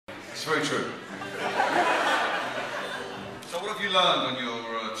It's very true. So what have you learned on your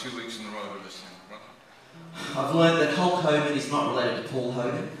 2 weeks on the road with this thing, right? I've learned that Hulk Hogan is not related to Paul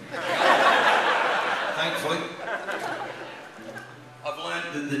Hogan. Thankfully. I've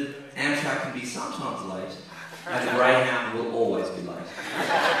learned that the Amtrak can be sometimes late, and the Greyhound will always be late.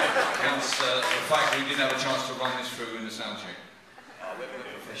 Hence the fact that we didn't have a chance to run this through in the sound check. Oh, we're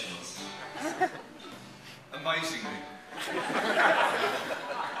professionals. Amazingly.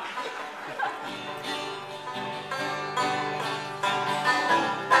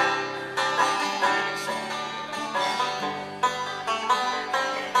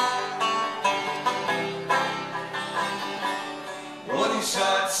 What is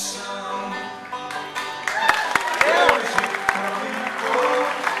that sound? Where is it coming from?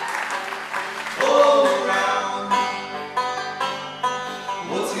 All around.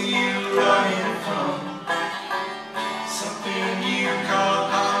 What are you running from? Something you can't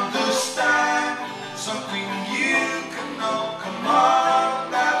understand. Something you cannot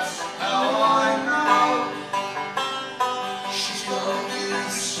command. That's how I know. She's got a good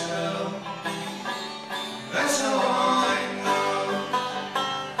spell. That's how I know.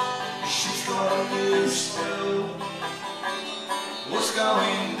 She's got a good spell. What's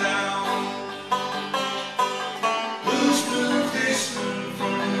going down? Who's moved this moon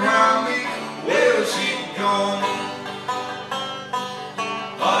from around me? Where has it gone?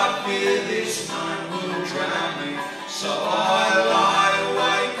 I fear this night will drown me, so I lie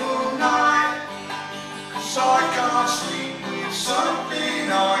awake all night. 'Cause I can't sleep with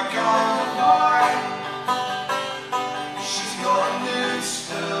something I can't fight. She's got a new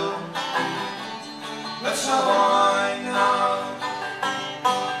spell. That's how I know.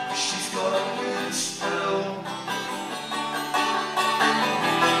 She's got a new spell.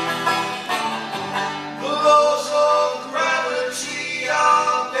 The laws of gravity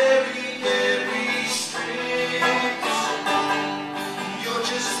are very, very strict. You're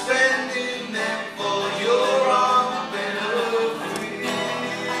just bending them for your own benefit.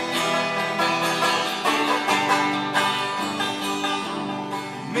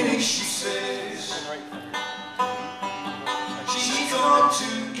 The minute she says she's gone to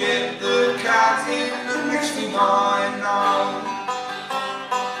get the cat in the next thing I know,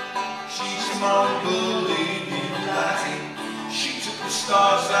 she's mumbling in Latin. She took the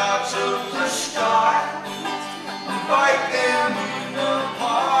stars out of the sky and baked them in a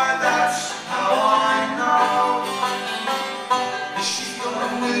pie. That's how I know. She's got a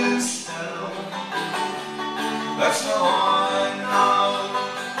new spell. That's how I know.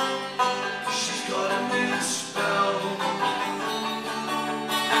 She's got a new spell.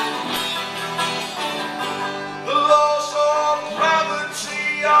 The laws of gravity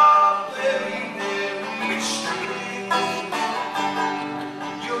are very, very strict.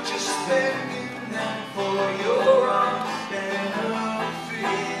 You're just bending them for your own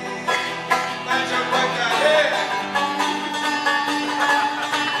benefit. Let's just break that head.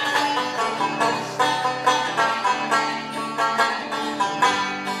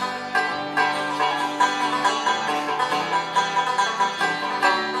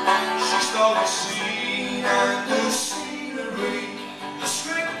 She stole the scene and the scenery, the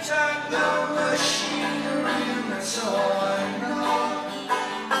script and the machinery, and that's all I know.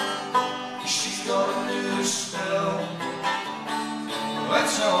 She's got a new spell.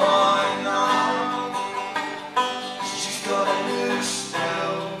 That's how I know. She's got a new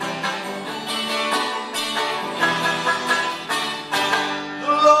spell.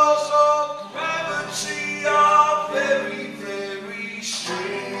 The laws of gravity are very, very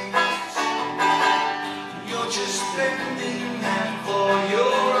strict. You're just bending them for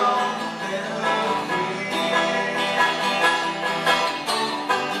your own benefit.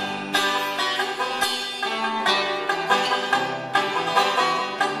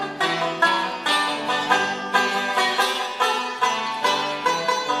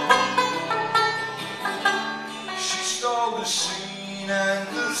 She stole the scene and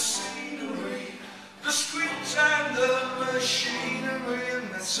the scenery, the script and the machinery, and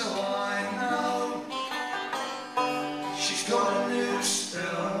that's how I know. She's got a new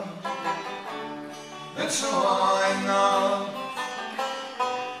spell. That's how I know.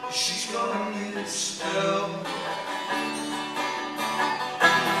 She's got a new spell.